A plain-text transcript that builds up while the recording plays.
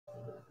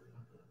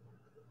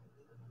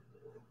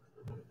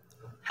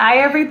Hi,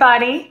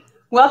 everybody.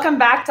 Welcome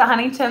back to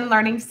Huntington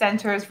Learning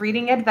Center's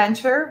Reading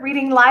Adventure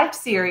Reading Live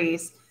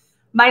series.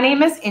 My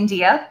name is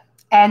India,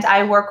 and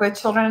I work with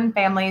children and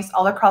families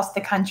all across the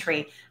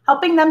country,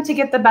 helping them to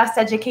get the best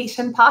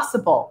education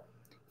possible.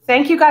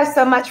 Thank you guys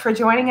so much for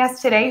joining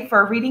us today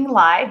for Reading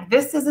Live.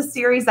 This is a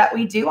series that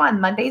we do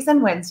on Mondays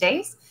and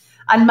Wednesdays.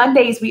 On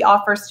Mondays, we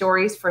offer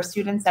stories for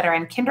students that are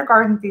in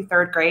kindergarten through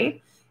third grade,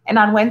 and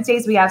on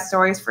Wednesdays, we have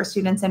stories for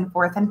students in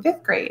fourth and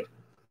fifth grade.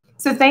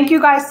 So thank you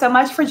guys so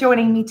much for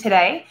joining me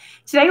today.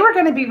 Today we're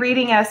going to be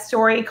reading a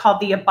story called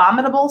The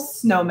Abominable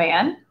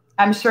Snowman.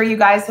 I'm sure you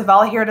guys have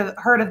all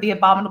heard of The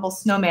Abominable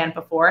Snowman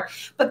before,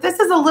 but this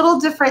is a little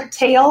different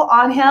tale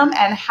on him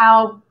and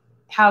how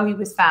he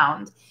was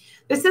found.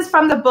 This is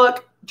from the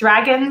book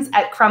Dragons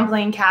at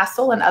Crumbling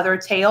Castle and Other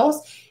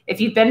Tales.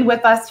 If you've been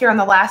with us here in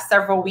the last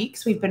several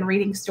weeks, we've been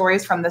reading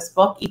stories from this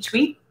book each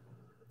week,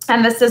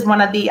 and this is one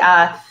of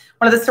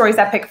the stories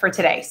I picked for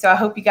today. So I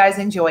hope you guys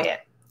enjoy it.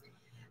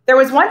 There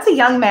was once a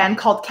young man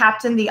called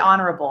Captain the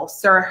Honorable,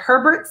 Sir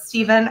Herbert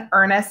Stephen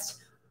Ernest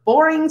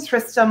Boring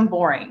Tristram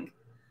Boring,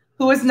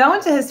 who was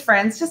known to his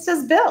friends just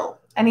as Bill,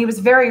 and he was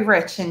very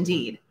rich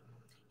indeed.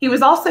 He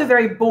was also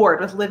very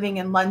bored with living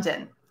in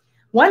London.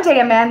 One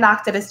day a man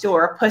knocked at his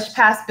door, pushed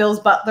past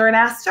Bill's butler, and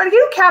asked, "Are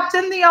you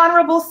Captain the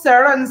Honorable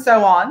Sir?" and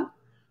so on.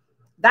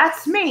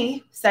 "That's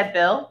me," said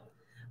Bill.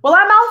 "Well,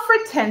 I'm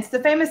Alfred Tense, the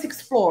famous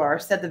explorer,"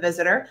 said the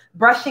visitor,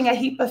 brushing a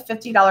heap of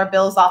 $50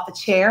 bills off the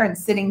chair and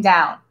sitting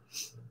down.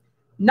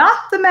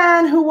 "Not the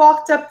man who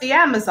walked up the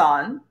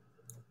Amazon?"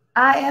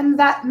 "I am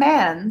that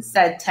man,"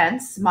 said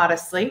Tense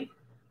modestly.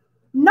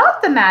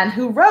 "Not the man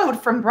who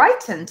rode from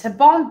Brighton to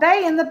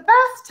Bombay in the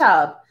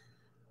bathtub?"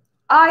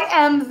 "I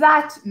am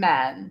that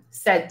man,"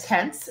 said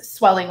Tense,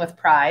 swelling with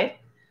pride.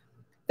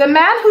 "The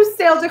man who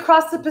sailed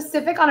across the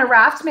Pacific on a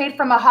raft made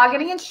from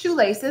mahogany and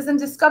shoelaces and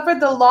discovered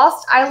the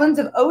lost island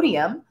of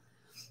Odium?"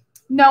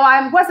 "No,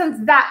 I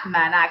wasn't that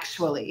man,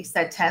 actually,"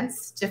 said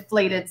Tense,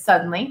 deflated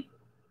suddenly.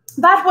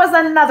 "That was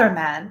another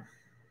man.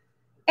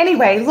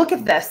 Anyway, look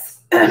at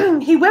this."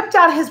 He whipped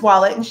out his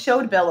wallet and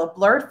showed Bill a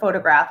blurred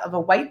photograph of a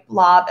white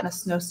blob in a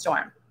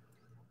snowstorm.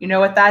 "You know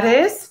what that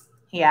is?"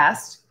 he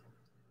asked.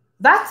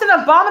 "That's an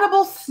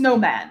abominable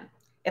snowman.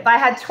 If I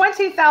had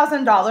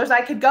 $20,000, I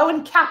could go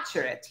and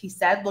capture it," he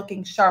said,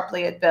 looking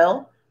sharply at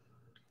Bill.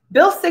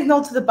 Bill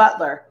signaled to the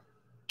butler.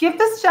 "Give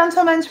this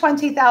gentleman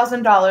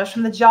 $20,000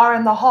 from the jar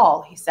in the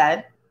hall," he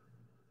said.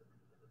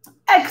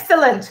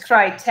 "Excellent,"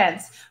 cried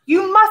Tense.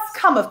 "You must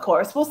come, of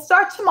course. We'll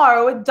start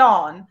tomorrow at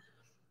dawn."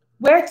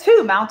 "Where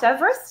to, Mount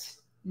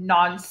Everest?"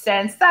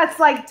 "Nonsense. That's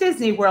like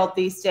Disney World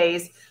these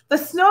days. The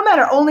snowmen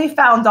are only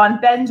found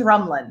on Ben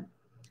Drumlin."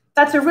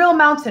 "That's a real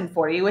mountain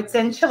for you. It's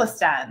in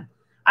Chilistan."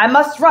 "I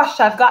must rush.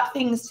 I've got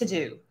things to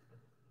do."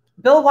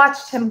 Bill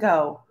watched him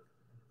go.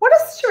 "What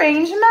a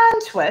strange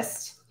man,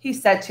 Twist," he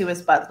said to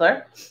his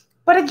butler.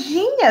 "But a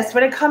genius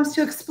when it comes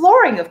to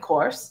exploring, of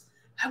course.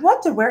 I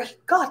wonder where he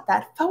got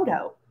that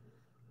photo."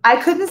 "I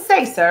couldn't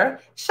say, sir.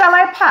 Shall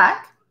I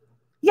pack?"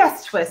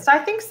 "Yes, Twist. I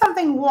think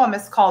something warm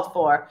is called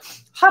for.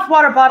 Hot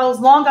water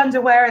bottles, long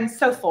underwear, and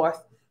so forth.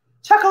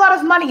 Chuck a lot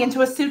of money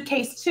into a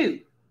suitcase,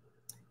 too."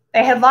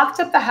 They had locked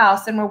up the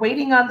house and were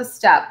waiting on the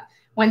step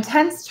when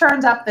Tense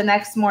turned up the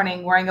next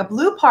morning wearing a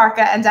blue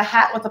parka and a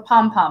hat with a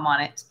pom-pom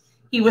on it.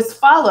 He was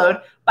followed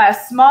by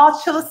a small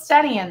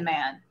Chilistanian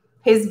man,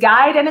 his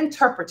guide and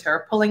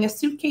interpreter, pulling a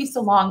suitcase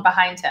along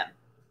behind him.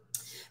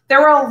 There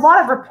were a lot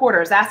of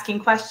reporters asking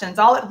questions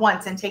all at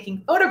once and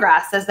taking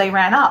photographs as they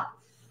ran up.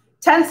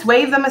 Tense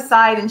waved them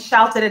aside and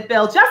shouted at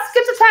Bill, "Just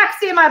get a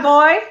taxi, my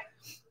boy."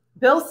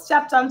 Bill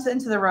stepped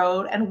into the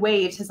road and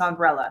waved his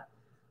umbrella.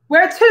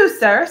 "Where to,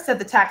 sir?" said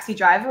the taxi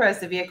driver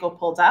as the vehicle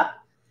pulled up.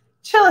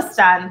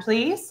 "Chilistan,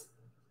 please."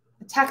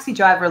 The taxi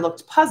driver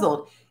looked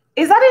puzzled.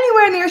 "Is that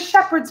anywhere near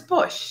Shepherd's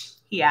Bush?"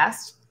 he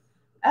asked.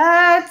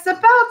 It's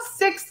about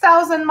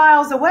 6,000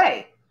 miles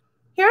away.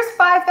 "Here's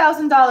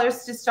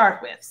 $5,000 to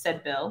start with,"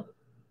 said Bill.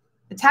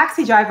 The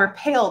taxi driver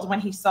paled when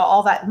he saw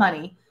all that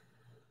money.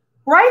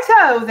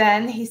 "Righto,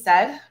 then," he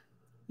said.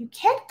 "You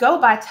can't go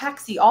by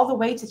taxi all the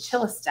way to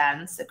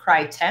Chilistan,"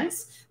 cried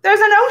Tense. "There's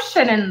an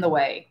ocean in the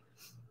way."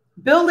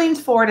 Bill leaned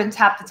forward and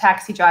tapped the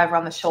taxi driver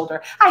on the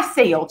shoulder. "I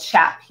say, old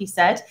chap," he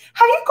said,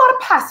 "have you got a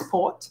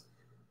passport?"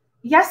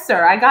 "Yes,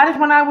 sir. I got it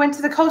when I went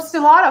to the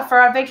Costellata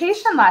for our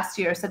vacation last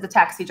year," said the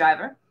taxi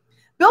driver.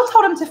 Bill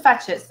told him to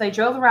fetch it, so they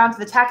drove around to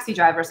the taxi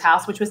driver's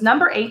house, which was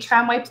number 8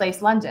 Tramway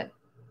Place, London.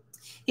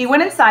 He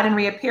went inside and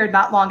reappeared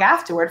not long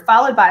afterward,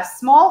 followed by a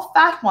small,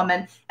 fat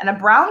woman in a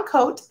brown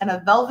coat and a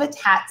velvet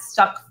hat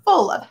stuck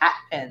full of hat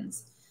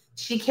pins.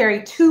 She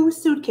carried 2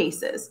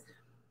 suitcases.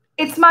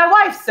 "It's my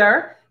wife,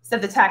 sir,"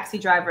 said the taxi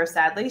driver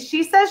sadly.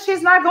 "She says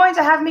she's not going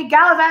to have me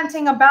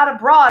gallivanting about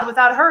abroad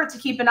without her to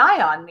keep an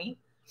eye on me."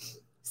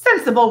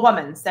 "Sensible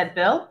woman," said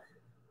Bill.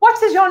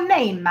 "What is your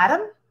name,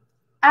 madam?"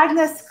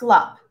 "Agnes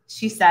Glupp,"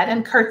 she said,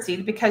 and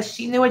curtsied because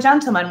she knew a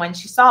gentleman when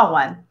she saw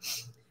one.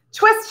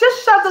 "Twist,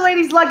 just shove the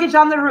lady's luggage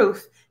on the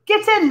roof.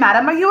 Get in,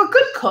 madam. Are you a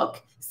good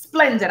cook?"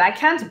 "Splendid. I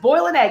can't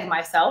boil an egg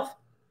myself."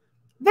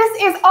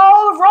 This is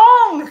all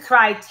wrong,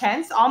 cried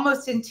Tense,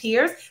 almost in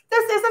tears.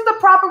 This isn't the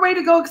proper way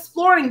to go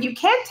exploring. You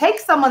can't take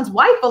someone's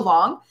wife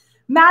along.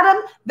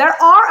 Madam,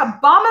 there are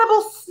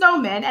abominable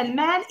snowmen and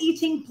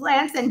man-eating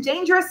plants and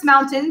dangerous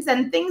mountains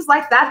and things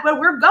like that where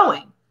we're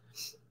going.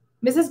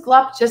 Mrs.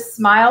 Gluck just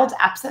smiled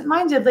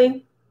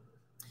absent-mindedly.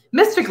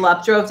 Mr.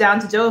 Gluck drove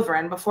down to Dover,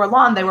 and before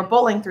long they were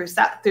bowling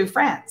through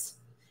France.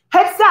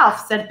 Head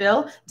south, said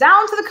Bill,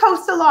 down to the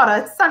coast of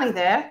Lauda. It's sunny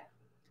there.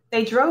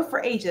 They drove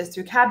for ages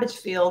through cabbage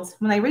fields.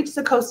 When they reached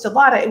the coast of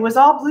Lauda, it was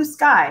all blue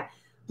sky,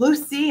 blue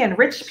sea, and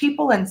rich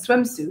people in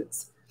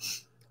swimsuits.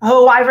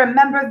 Oh, I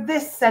remember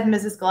this, said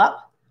Mrs.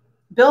 Gluck.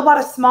 Bill bought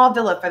a small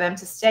villa for them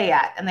to stay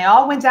at, and they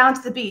all went down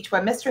to the beach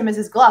where Mr. and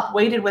Mrs. Gluck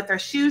waited with their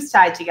shoes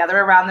tied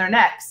together around their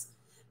necks.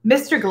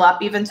 Mr.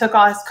 Gluck even took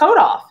all his coat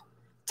off.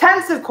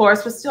 Tense, of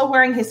course, was still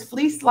wearing his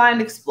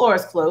fleece-lined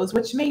explorer's clothes,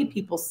 which made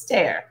people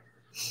stare.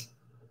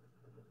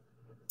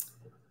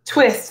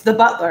 Twist, the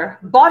butler,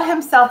 bought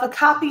himself a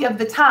copy of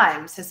The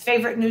Times, his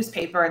favorite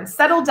newspaper, and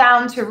settled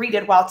down to read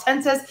it while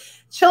Tense's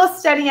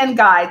Chilistenian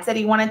guide said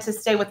he wanted to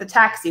stay with the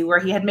taxi where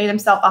he had made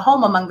himself a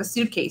home among the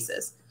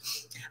suitcases.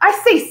 I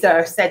see,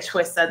 sir, said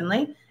Twist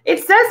suddenly.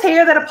 It says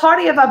here that a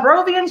party of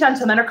Abrovian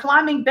gentlemen are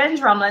climbing Ben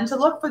Drumlin to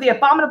look for the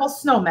abominable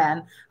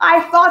snowman.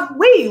 I thought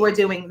we were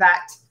doing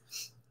that.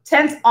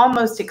 Tense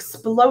almost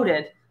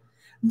exploded.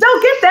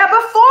 They'll get there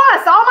before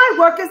us. All my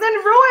work is in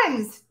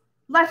ruins.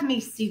 Let me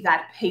see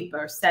that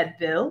paper, said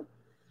Bill.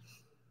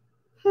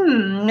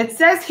 It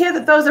says here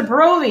that those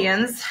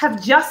Abrovians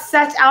have just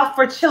set out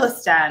for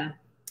Chilistan.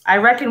 I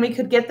reckon we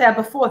could get there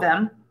before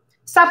them.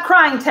 Stop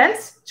crying,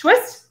 Tense.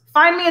 Twist,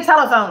 find me a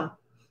telephone.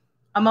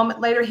 A moment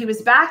later, he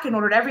was back and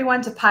ordered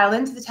everyone to pile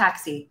into the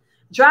taxi.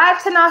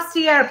 Drive to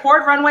Nasty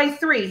Airport, runway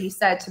 3, he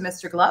said to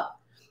Mr. Gluck.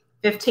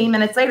 15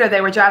 minutes later,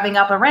 they were driving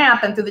up a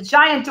ramp and through the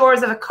giant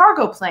doors of a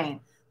cargo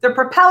plane. Their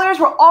propellers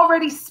were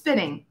already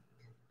spinning.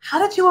 How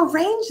did you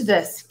arrange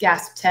this?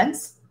 Gasped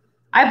Tense.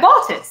 I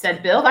bought it,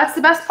 said Bill. That's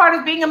the best part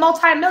of being a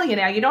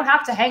multimillionaire. You don't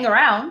have to hang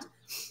around.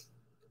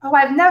 Oh,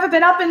 I've never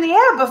been up in the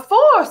air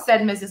before,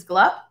 said Mrs.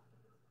 Gluck.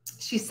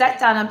 She sat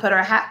down and put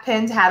her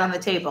pinned hat on the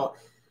table.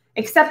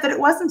 Except that it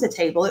wasn't a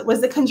table. It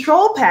was the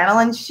control panel,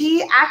 and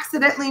she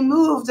accidentally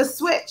moved a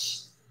switch.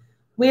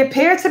 We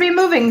appear to be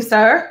moving,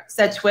 sir,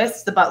 said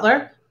Twist, the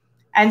butler.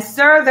 And,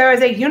 sir, there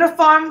is a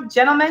uniformed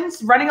gentleman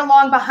running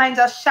along behind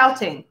us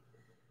shouting.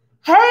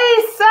 Hey,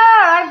 sir,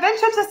 I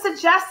venture to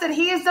suggest that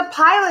he is the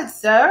pilot,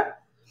 sir.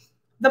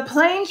 The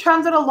plane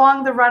trundled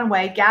along the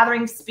runway,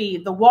 gathering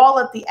speed. The wall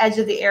at the edge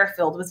of the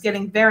airfield was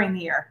getting very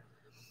near.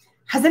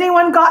 Has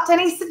anyone got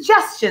any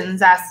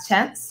suggestions? Asked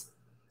Tense.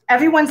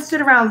 Everyone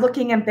stood around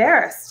looking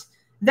embarrassed.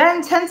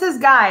 Then Tense's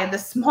guide, the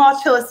small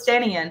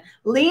Chilistanian,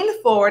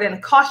 leaned forward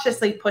and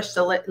cautiously pushed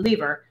the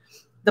lever.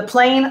 The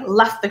plane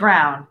left the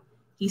ground.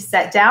 He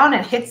sat down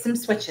and hit some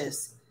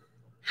switches.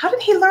 How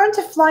did he learn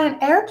to fly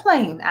an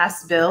airplane?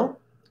 Asked Bill.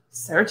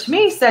 Search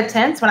me, said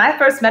Tense. When I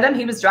first met him,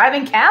 he was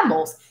driving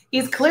camels.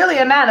 He's clearly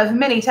a man of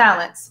many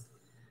talents.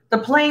 The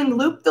plane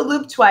looped the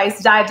loop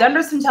twice, dived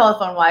under some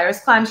telephone wires,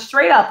 climbed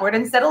straight upward,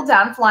 and settled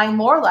down, flying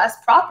more or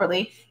less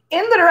properly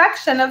in the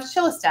direction of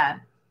Chilistan.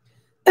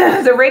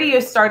 The radio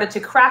started to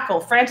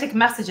crackle, frantic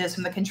messages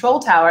from the control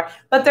tower,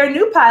 but their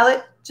new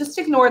pilot just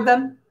ignored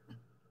them.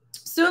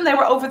 Soon they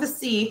were over the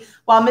sea,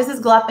 while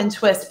Mrs. Gluck and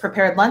Twist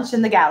prepared lunch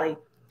in the galley.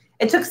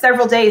 It took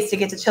several days to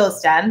get to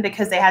Chilistan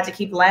because they had to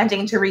keep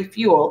landing to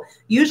refuel,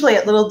 usually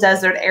at little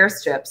desert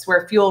airstrips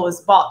where fuel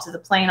was bought to the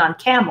plane on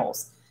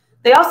camels.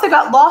 They also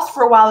got lost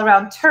for a while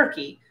around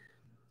Turkey.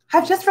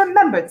 I've just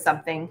remembered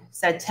something,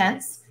 said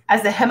Tense,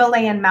 as the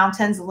Himalayan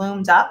mountains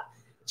loomed up.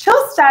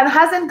 Chilistan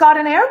hasn't got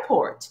an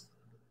airport.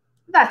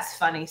 That's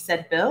funny,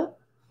 said Bill.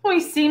 We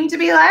seem to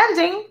be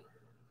landing.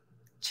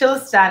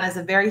 Chilistan is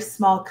a very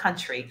small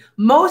country,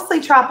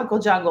 mostly tropical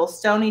jungle,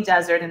 stony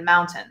desert, and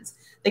mountains.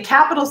 The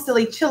capital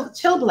city,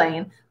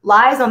 Chilblain,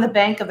 lies on the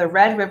bank of the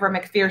Red River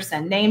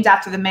McPherson, named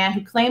after the man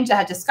who claimed to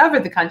have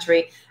discovered the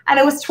country, and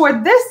it was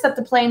toward this that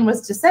the plane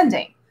was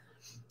descending.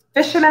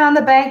 Fishermen on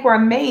the bank were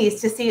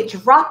amazed to see it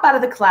drop out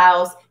of the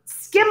clouds,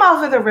 skim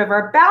over the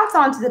river, bounce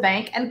onto the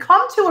bank, and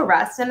come to a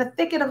rest in a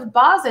thicket of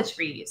baza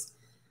trees.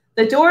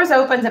 The doors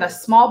opened and a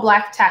small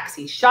black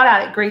taxi shot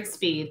out at great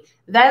speed.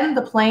 Then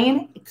the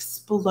plane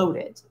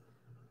exploded.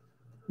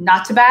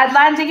 Not a bad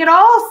landing at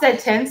all, said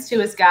Tense to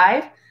his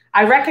guide.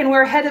 I reckon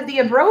we're ahead of the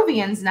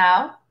Abrovians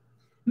now.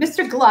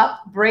 Mr. Gluck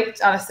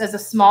braked on us as a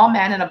small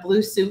man in a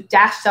blue suit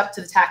dashed up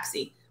to the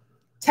taxi.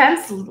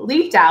 Tense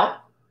leaped out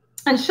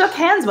and shook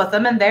hands with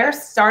him, and there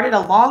started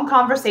a long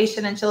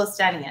conversation in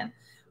Chilistanian,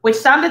 which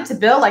sounded to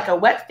Bill like a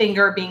wet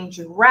finger being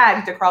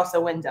dragged across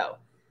a window.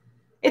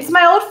 It's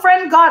my old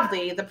friend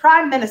Godley, the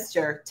Prime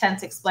Minister,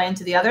 Tense explained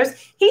to the others.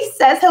 He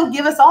says he'll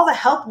give us all the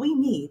help we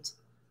need.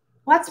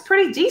 Well, that's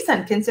pretty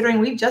decent, considering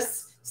we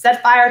just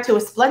set fire to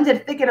a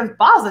splendid thicket of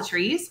baza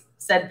trees,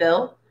 said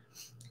Bill.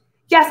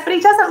 Yes, but he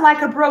doesn't like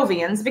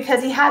Abrovians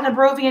because he had an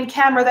Abrovian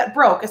camera that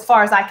broke, as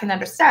far as I can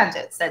understand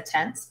it, said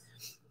Tense.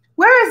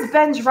 Where is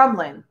Ben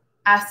Drumlin?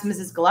 Asked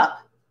Mrs.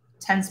 Gluck.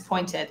 Tense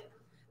pointed.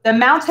 The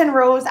mountain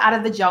rose out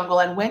of the jungle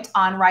and went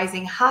on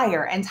rising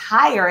higher and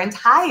higher and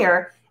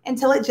higher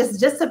until it just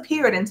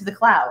disappeared into the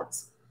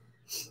clouds.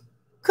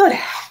 Good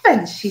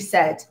heavens, she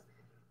said.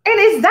 And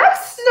is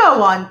that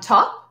snow on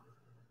top?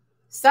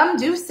 Some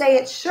do say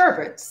it's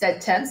sherbet,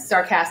 said Tense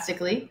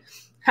sarcastically.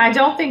 I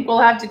don't think we'll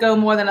have to go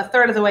more than a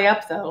third of the way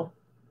up, though.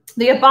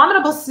 The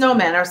abominable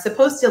snowmen are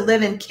supposed to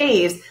live in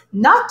caves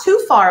not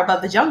too far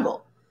above the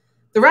jungle.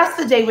 The rest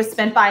of the day was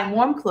spent buying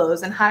warm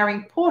clothes and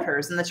hiring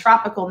porters, and the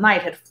tropical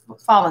night had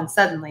fallen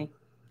suddenly.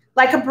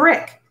 Like a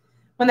brick.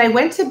 When they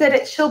went to bed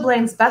at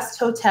Chilblain's best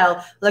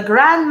hotel, Le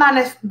Grand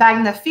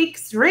Magnifique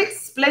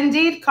Ritz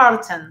Splendide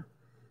Carlton,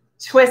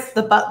 Twist,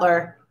 the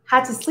butler,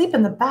 had to sleep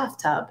in the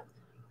bathtub.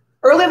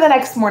 Early the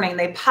next morning,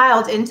 they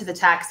piled into the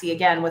taxi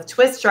again, with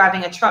Twist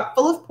driving a truck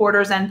full of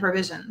porters and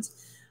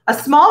provisions. A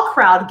small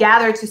crowd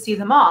gathered to see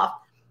them off,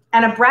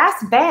 and a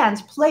brass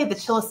band played the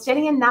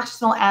Chilistanian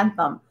national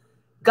anthem,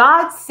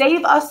 God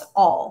Save Us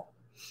All.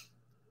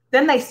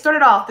 Then they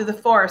started off through the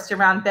forest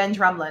around Ben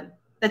Drumlin,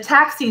 the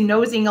taxi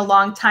nosing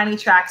along tiny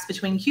tracks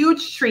between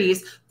huge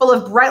trees full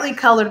of brightly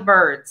colored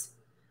birds.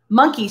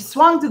 Monkeys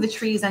swung through the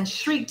trees and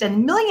shrieked,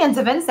 and millions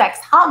of insects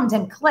hummed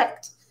and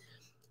clicked.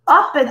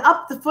 Up and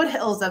up the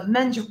foothills of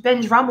Ben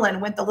Drumlin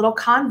went the little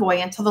convoy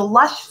until the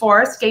lush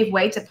forest gave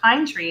way to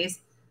pine trees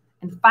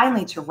and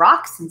finally to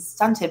rocks and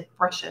stunted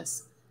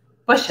bushes.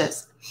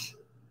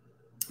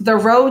 The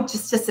road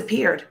just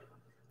disappeared.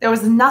 There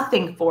was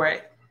nothing for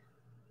it.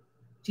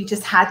 You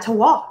just had to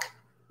walk.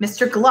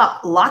 Mr.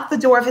 Gluck locked the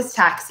door of his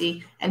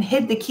taxi and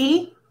hid the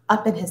key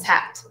up in his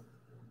hat.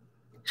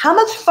 How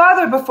much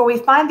farther before we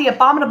find the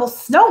abominable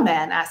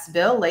snowman? Asked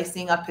Bill,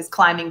 lacing up his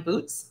climbing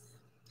boots.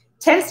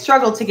 Tim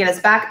struggled to get his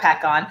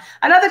backpack on.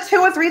 Another 2,000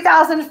 or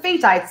 3,000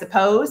 feet, I'd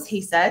suppose,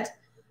 he said.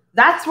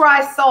 That's where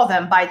I saw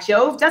them, by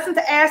Jove. Doesn't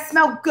the air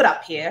smell good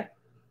up here?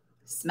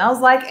 Smells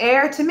like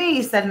air to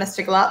me, said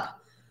Mr.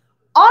 Gluck.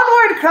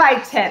 Onward,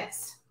 cried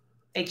Tense.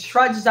 They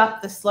trudged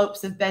up the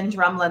slopes of Ben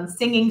Drumlin,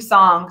 singing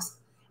songs.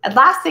 At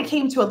last they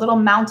came to a little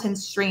mountain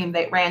stream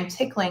that ran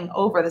tickling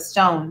over the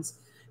stones.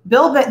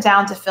 Bill bent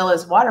down to fill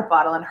his water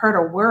bottle and heard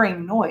a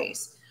whirring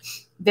noise.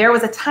 There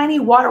was a tiny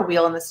water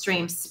wheel in the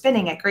stream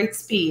spinning at great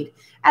speed,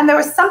 and there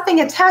was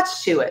something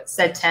attached to it,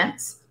 said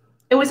Tense.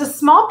 It was a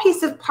small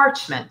piece of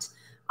parchment.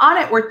 On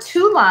it were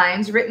 2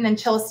 lines written in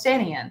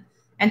Chilistanian,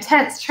 and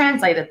Tense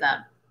translated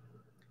them.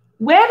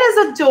 When is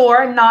a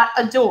door not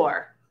a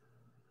door?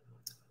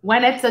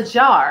 When it's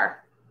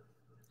ajar.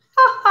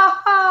 Ha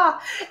ha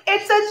ha!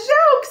 It's a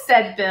joke,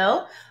 said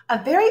Bill.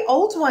 A very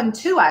old one,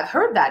 too. I've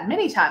heard that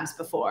many times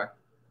before.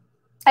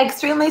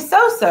 Extremely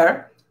so,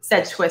 sir,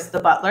 said Twist the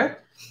butler.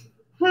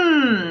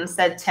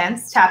 Said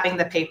Tense, tapping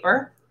the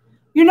paper.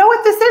 You know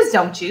what this is,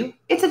 don't you?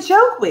 It's a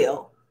joke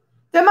wheel.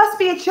 There must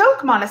be a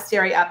joke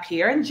monastery up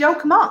here and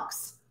joke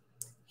monks.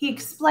 He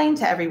explained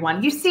to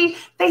everyone. You see,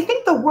 they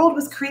think the world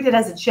was created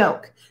as a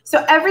joke.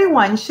 So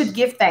everyone should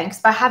give thanks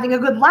by having a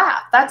good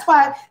laugh. That's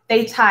why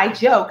they tie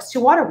jokes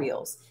to water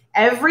wheels.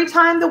 Every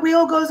time the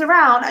wheel goes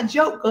around, a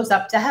joke goes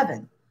up to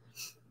heaven.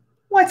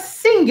 What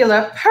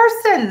singular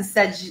persons,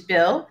 said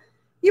Bill.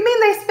 You mean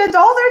they spend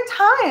all their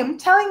time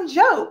telling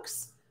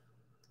jokes?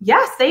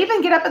 Yes, they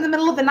even get up in the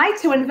middle of the night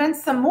to invent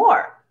some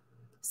more.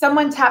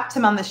 Someone tapped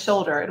him on the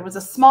shoulder. It was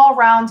a small,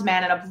 round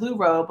man in a blue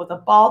robe with a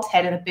bald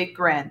head and a big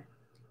grin.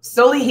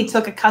 Slowly, he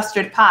took a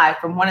custard pie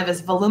from one of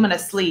his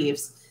voluminous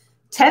sleeves.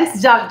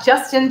 Tense ducked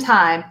just in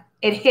time.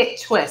 It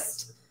hit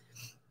Twist.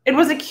 It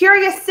was a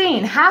curious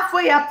scene.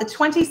 Halfway up the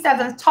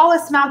 27th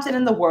tallest mountain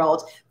in the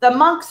world, the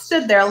monk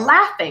stood there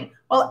laughing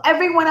while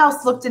everyone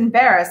else looked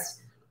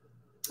embarrassed,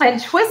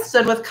 and Twist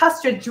stood with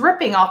custard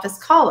dripping off his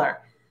collar.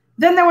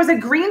 Then there was a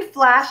green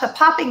flash, a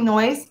popping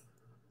noise,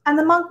 and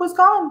the monk was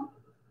gone.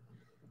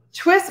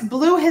 Twist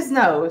blew his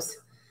nose.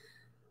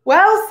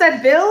 Well,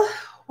 said Bill,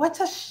 what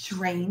a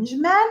strange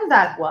man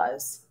that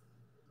was.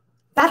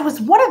 That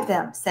was one of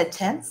them, said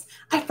Tense.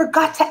 I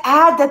forgot to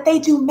add that they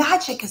do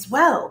magic as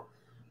well.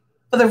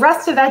 For the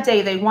rest of that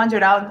day, they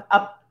wandered out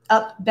up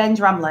Ben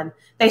Drumlin.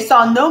 They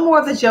saw no more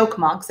of the joke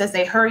monks as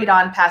they hurried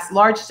on past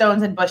large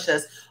stones and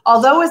bushes,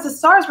 although as the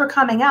stars were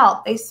coming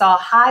out, they saw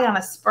high on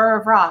a spur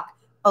of rock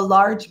a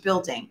large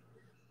building.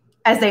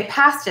 As they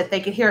passed it, they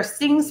could hear a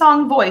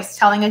sing-song voice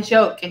telling a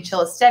joke in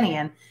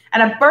Chilistanian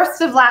and a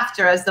burst of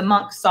laughter as the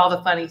monks saw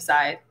the funny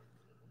side.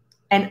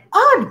 An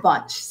odd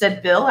bunch,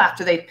 said Bill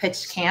after they'd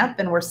pitched camp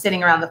and were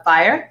sitting around the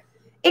fire.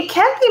 It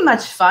can't be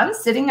much fun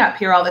sitting up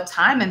here all the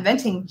time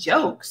inventing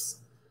jokes.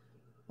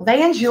 Well,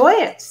 they enjoy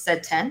it,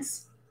 said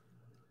Tense.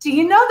 Do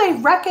you know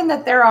they reckon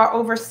that there are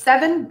over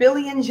 7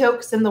 billion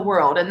jokes in the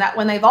world and that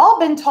when they've all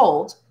been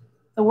told,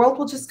 the world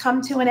will just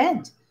come to an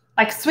end?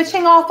 Like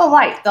switching off a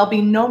light, there'll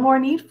be no more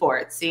need for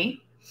it,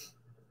 see?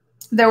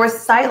 There was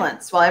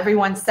silence while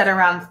everyone sat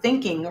around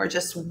thinking or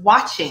just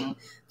watching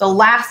the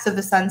last of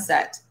the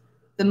sunset.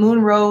 The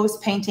moon rose,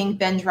 painting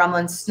Ben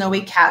Drumlin's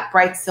snowy cap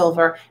bright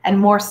silver, and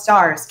more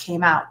stars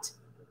came out.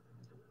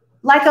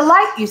 Like a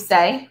light, you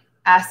say?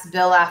 Asked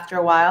Bill after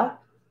a while.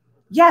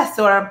 Yes,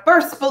 or a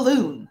burst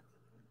balloon.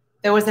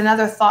 There was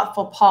another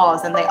thoughtful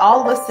pause, and they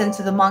all listened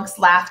to the monk's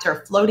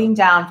laughter floating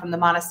down from the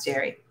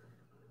monastery.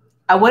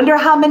 I wonder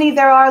how many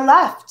there are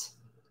left.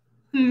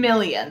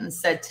 Millions,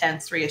 said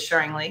Tense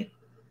reassuringly.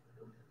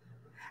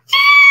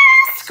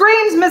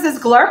 Screamed Mrs.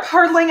 Glurp,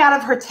 hurtling out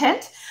of her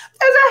tent.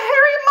 There's a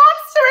hairy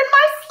monster in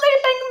my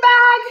sleeping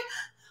bag.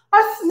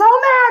 A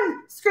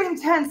snowman, screamed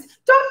Tense.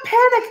 Don't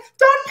panic,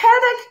 don't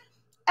panic.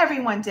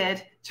 Everyone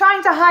did,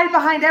 trying to hide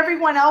behind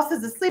everyone else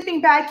as the sleeping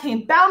bag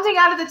came bounding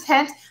out of the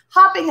tent,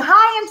 hopping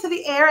high into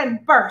the air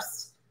and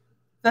burst.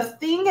 The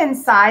thing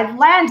inside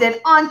landed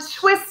on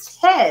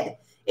Twist's head.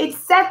 It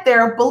sat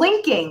there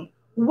blinking,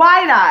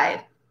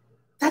 wide-eyed.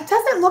 That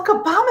doesn't look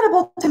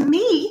abominable to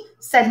me,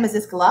 said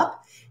Mrs. Glurp.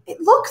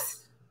 It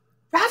looks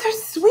rather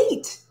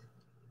sweet.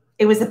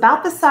 It was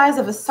about the size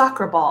of a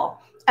soccer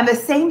ball and the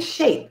same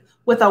shape,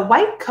 with a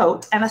white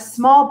coat and a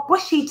small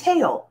bushy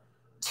tail.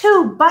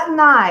 2 button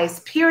eyes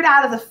peered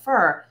out of the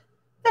fur.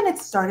 Then it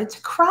started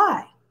to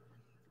cry.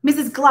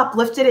 Mrs. Glurp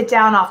lifted it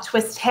down off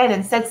Twist's head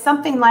and said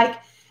something like,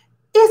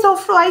 Is all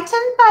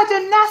frightened by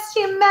the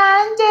nasty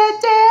man,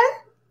 dear?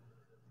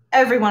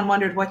 Everyone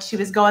wondered what she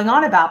was going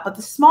on about, but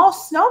the small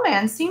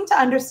snowman seemed to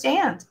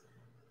understand.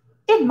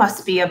 It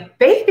must be a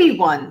baby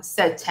one,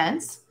 said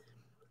Tense.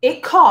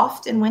 It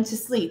coughed and went to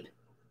sleep.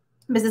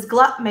 Mrs.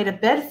 Glurp made a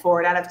bed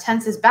for it out of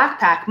Tense's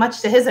backpack,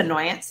 much to his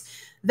annoyance.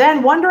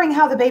 Then, wondering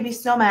how the baby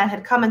snowman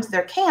had come into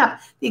their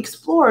camp, the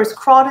explorers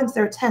crawled into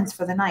their tents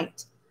for the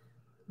night.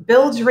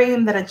 Bill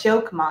dreamed that a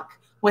joke monk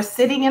was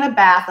sitting in a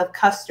bath of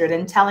custard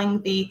and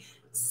telling the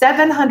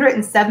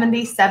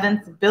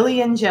 777th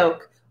billion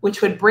joke,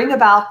 which would bring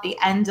about the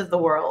end of the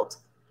world.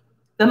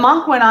 The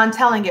monk went on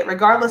telling it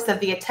regardless of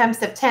the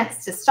attempts of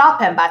Tense to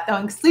stop him by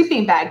throwing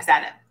sleeping bags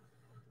at him.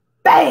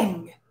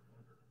 Bang!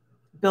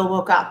 Bill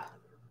woke up.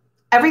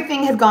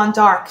 Everything had gone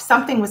dark.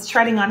 Something was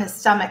treading on his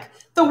stomach.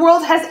 The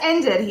world has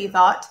ended, he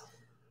thought.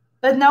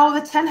 But no,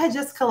 the tent had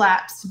just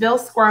collapsed. Bill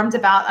squirmed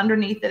about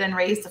underneath it and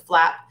raised a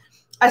flap.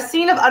 A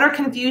scene of utter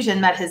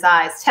confusion met his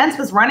eyes. Tense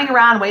was running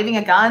around waving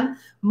a gun.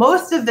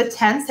 Most of the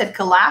tents had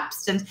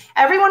collapsed, and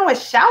everyone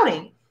was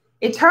shouting.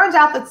 It turned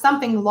out that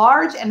something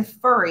large and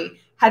furry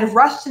had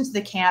rushed into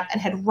the camp and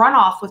had run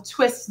off with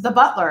Twist the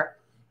butler.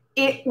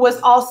 It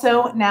was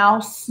also now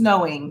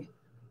snowing.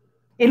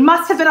 It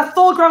must have been a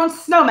full-grown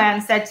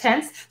snowman, said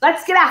Tense.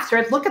 Let's get after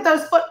it. Look at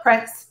those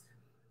footprints.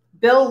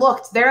 Bill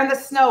looked. There in the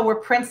snow were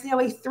prints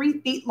nearly 3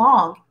 feet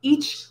long,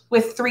 each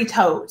with 3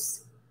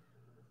 toes.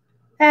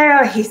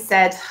 There, he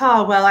said.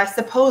 Oh, well, I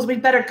suppose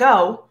we'd better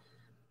go.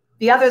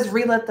 The others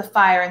relit the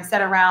fire and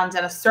sat around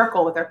in a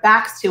circle with their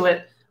backs to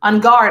it, on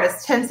guard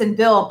as Tense and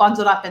Bill,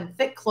 bundled up in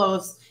thick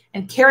clothes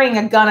and carrying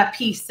a gun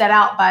apiece, set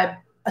up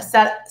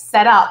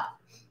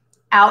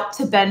out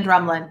to Ben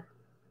Drumlin.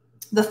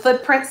 The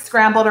footprints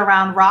scrambled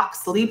around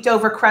rocks, leaped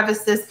over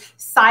crevices,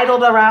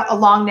 sidled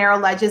along narrow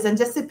ledges, and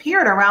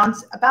disappeared around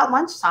about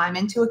lunchtime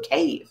into a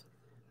cave.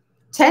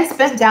 Tense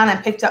bent down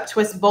and picked up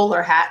Twist's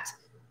bowler hat.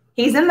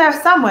 He's in there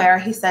somewhere,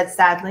 he said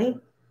sadly.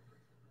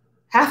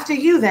 After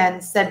you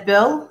then, said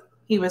Bill.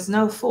 He was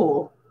no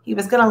fool. He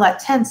was going to let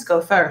Tense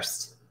go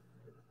first.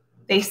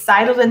 They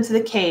sidled into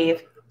the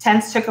cave.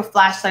 Tense took a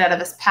flashlight out of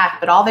his pack,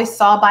 but all they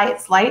saw by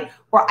its light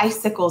were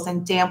icicles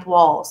and damp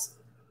walls.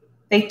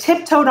 They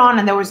tiptoed on,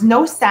 and there was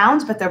no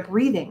sound but their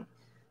breathing.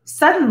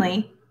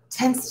 Suddenly,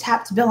 Tense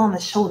tapped Bill on the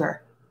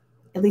shoulder.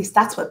 At least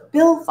that's what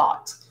Bill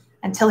thought,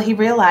 until he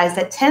realized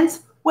that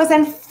Tense was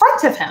in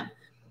front of him.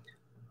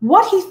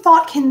 What he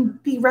thought can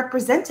be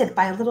represented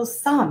by a little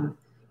sum.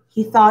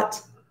 He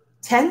thought,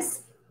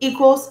 Tense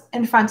equals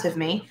in front of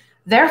me.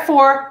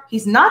 Therefore,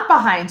 he's not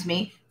behind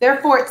me.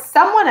 Therefore, it's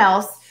someone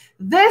else.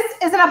 This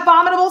is an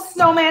abominable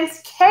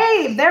snowman's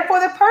cave. Therefore,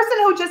 the person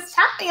who just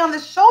tapped me on the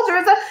shoulder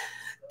is a...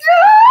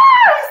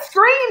 He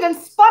screamed and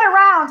spun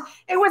around.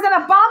 It was an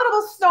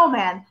abominable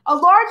snowman, a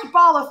large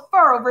ball of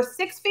fur over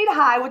 6 feet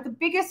high with the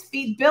biggest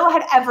feet Bill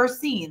had ever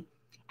seen.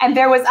 And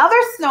there was other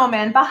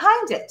snowmen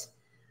behind it.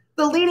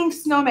 The leading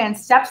snowman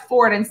stepped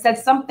forward and said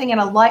something in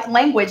a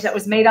language that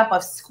was made up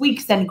of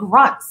squeaks and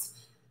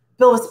grunts.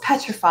 Bill was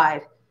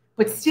petrified,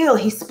 but still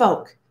he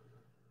spoke.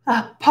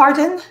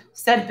 Pardon,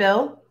 said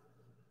Bill.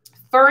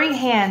 Furry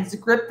hands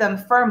gripped them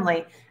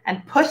firmly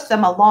and pushed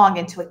them along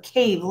into a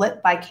cave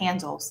lit by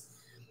candles.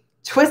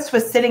 Twist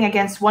was sitting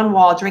against one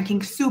wall,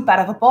 drinking soup out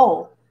of a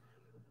bowl.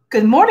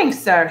 Good morning,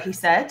 sir, he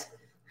said.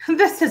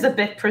 This is a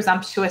bit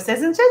presumptuous,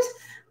 isn't it?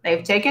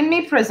 They've taken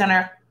me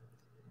prisoner.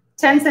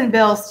 Tense and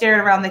Bill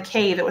stared around the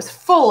cave. It was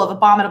full of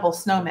abominable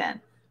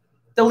snowmen.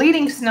 The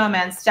leading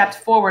snowman stepped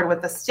forward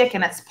with a stick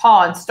in its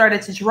paw and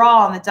started to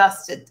draw on the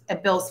dust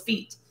at Bill's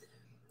feet.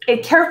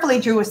 It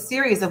carefully drew a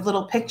series of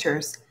little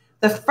pictures.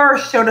 The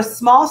first showed a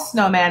small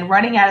snowman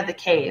running out of the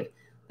cave.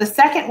 The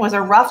second was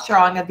a rough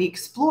drawing of the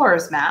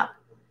explorer's map.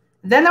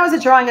 Then there was a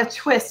drawing of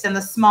Twist and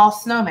the small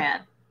snowman.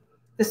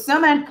 The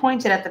snowman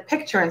pointed at the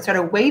picture and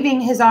started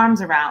waving his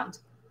arms around.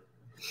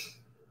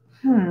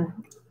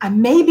 I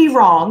may be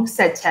wrong,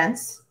 said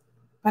Tense,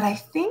 but I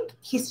think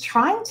he's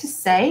trying to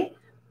say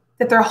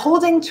that they're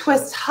holding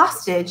Twist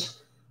hostage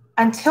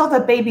until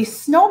the baby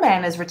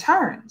snowman is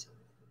returned.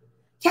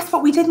 Yes,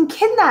 but we didn't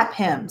kidnap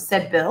him,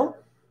 said Bill.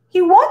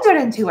 He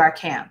wandered into our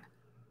camp.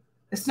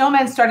 The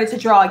snowman started to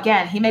draw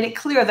again. He made it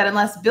clear that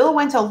unless Bill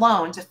went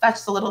alone to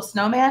fetch the little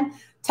snowman,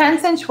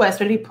 Tense and Twist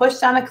would be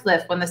pushed down a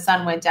cliff when the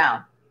sun went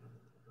down.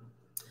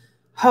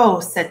 Oh,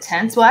 said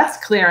Tense. Well, that's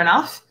clear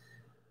enough.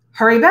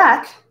 Hurry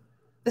back.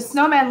 The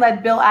snowman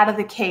led Bill out of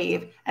the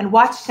cave and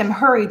watched him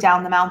hurry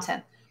down the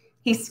mountain.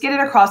 He skidded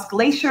across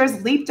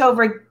glaciers, leaped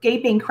over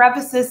gaping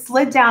crevices,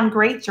 slid down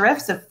great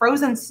drifts of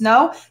frozen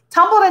snow,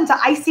 tumbled into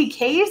icy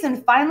caves,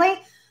 and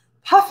finally,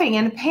 puffing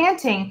and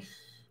panting,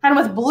 and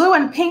with blue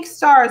and pink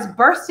stars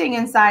bursting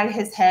inside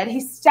his head,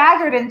 he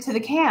staggered into the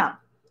camp.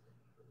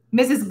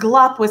 Mrs.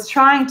 Glup was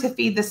trying to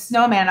feed the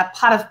snowman a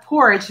pot of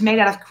porridge made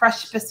out of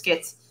crushed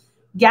biscuits.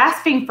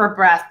 Gasping for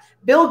breath,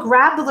 Bill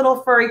grabbed the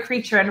little furry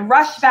creature and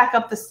rushed back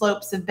up the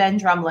slopes of Ben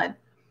Drumlin.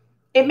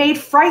 It made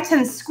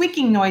frightened,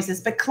 squeaking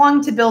noises, but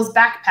clung to Bill's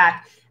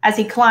backpack as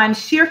he climbed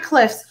sheer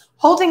cliffs,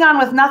 holding on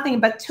with nothing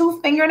but 2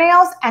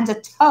 fingernails and a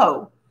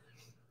toe.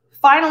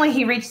 Finally,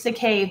 he reached the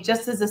cave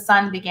just as the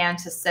sun began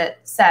to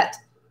set.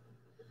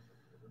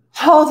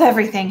 Hold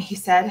everything, he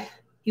said.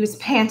 He was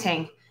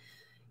panting.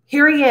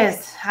 Here he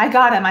is. I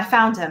got him. I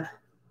found him.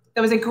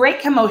 There was a great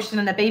commotion,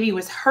 and the baby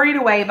was hurried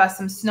away by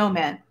some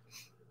snowmen.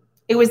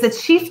 It was the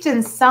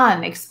chieftain's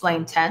son,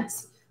 explained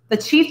Tense. The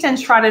chieftain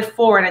trotted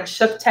forward and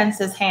shook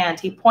Tense's hand.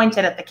 He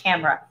pointed at the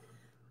camera.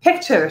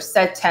 Pictures,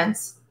 said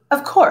Tense.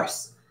 Of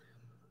course.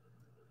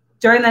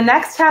 During the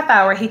next half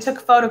hour, he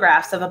took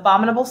photographs of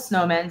abominable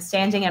snowmen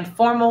standing in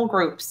formal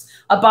groups.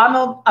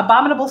 Abominable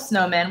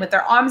snowmen with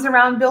their arms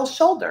around Bill's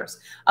shoulders.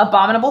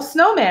 Abominable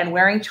snowmen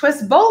wearing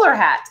Twist bowler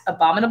hats.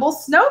 Abominable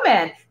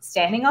snowmen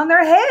standing on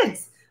their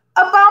heads.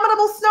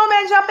 Abominable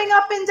snowmen jumping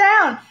up and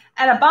down.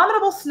 An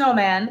abominable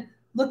snowman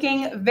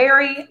looking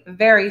very,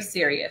 very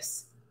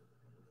serious.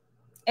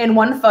 In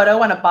one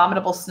photo, an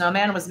abominable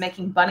snowman was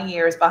making bunny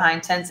ears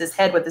behind Tense's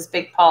head with his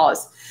big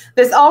paws.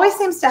 This always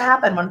seems to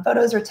happen when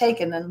photos are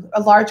taken in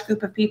a large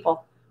group of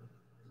people.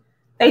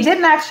 They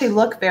didn't actually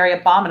look very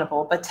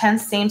abominable, but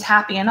Tense seemed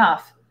happy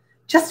enough.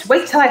 Just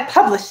wait till I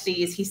publish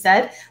these, he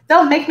said.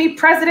 They'll make me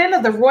president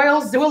of the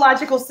Royal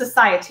Zoological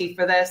Society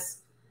for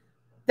this.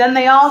 Then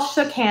they all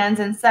shook hands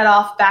and set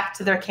off back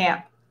to their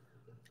camp.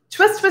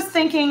 Twist was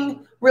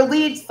thinking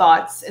relieved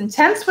thoughts, and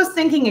Tense was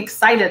thinking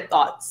excited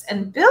thoughts,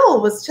 and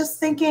Bill was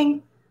just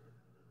thinking,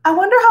 I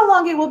wonder how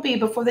long it will be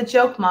before the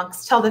joke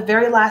monks tell the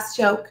very last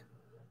joke.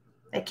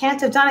 They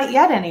can't have done it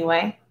yet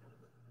anyway.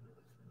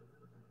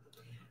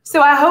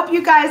 So I hope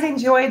you guys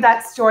enjoyed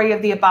that story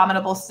of the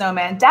abominable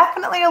snowman.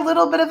 Definitely a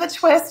little bit of a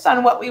twist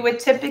on what we would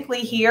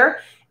typically hear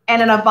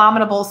in an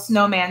abominable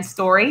snowman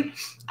story,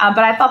 but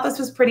I thought this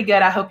was pretty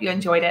good. I hope you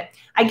enjoyed it.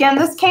 Again,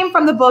 this came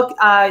from the book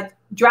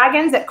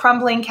Dragons at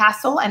Crumbling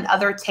Castle and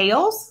Other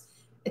Tales.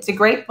 It's a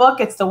great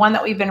book. It's the one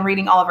that we've been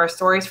reading all of our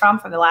stories from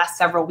for the last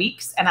several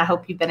weeks, and I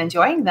hope you've been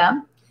enjoying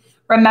them.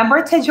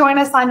 Remember to join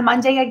us on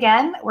Monday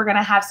again. We're going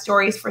to have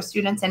stories for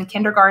students in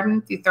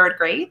kindergarten through 3rd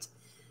grade.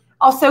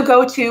 Also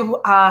go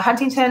to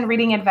Huntington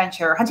Reading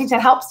Adventure,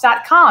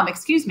 huntingtonhelps.com,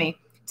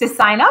 to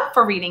sign up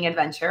for Reading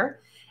Adventure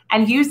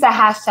and use the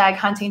hashtag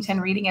Huntington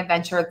Reading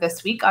Adventure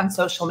this week on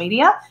social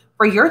media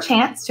for your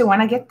chance to win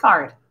a gift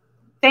card.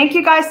 Thank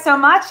you guys so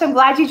much. I'm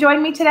glad you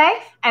joined me today,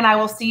 and I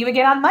will see you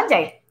again on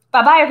Monday.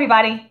 Bye-bye,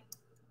 everybody.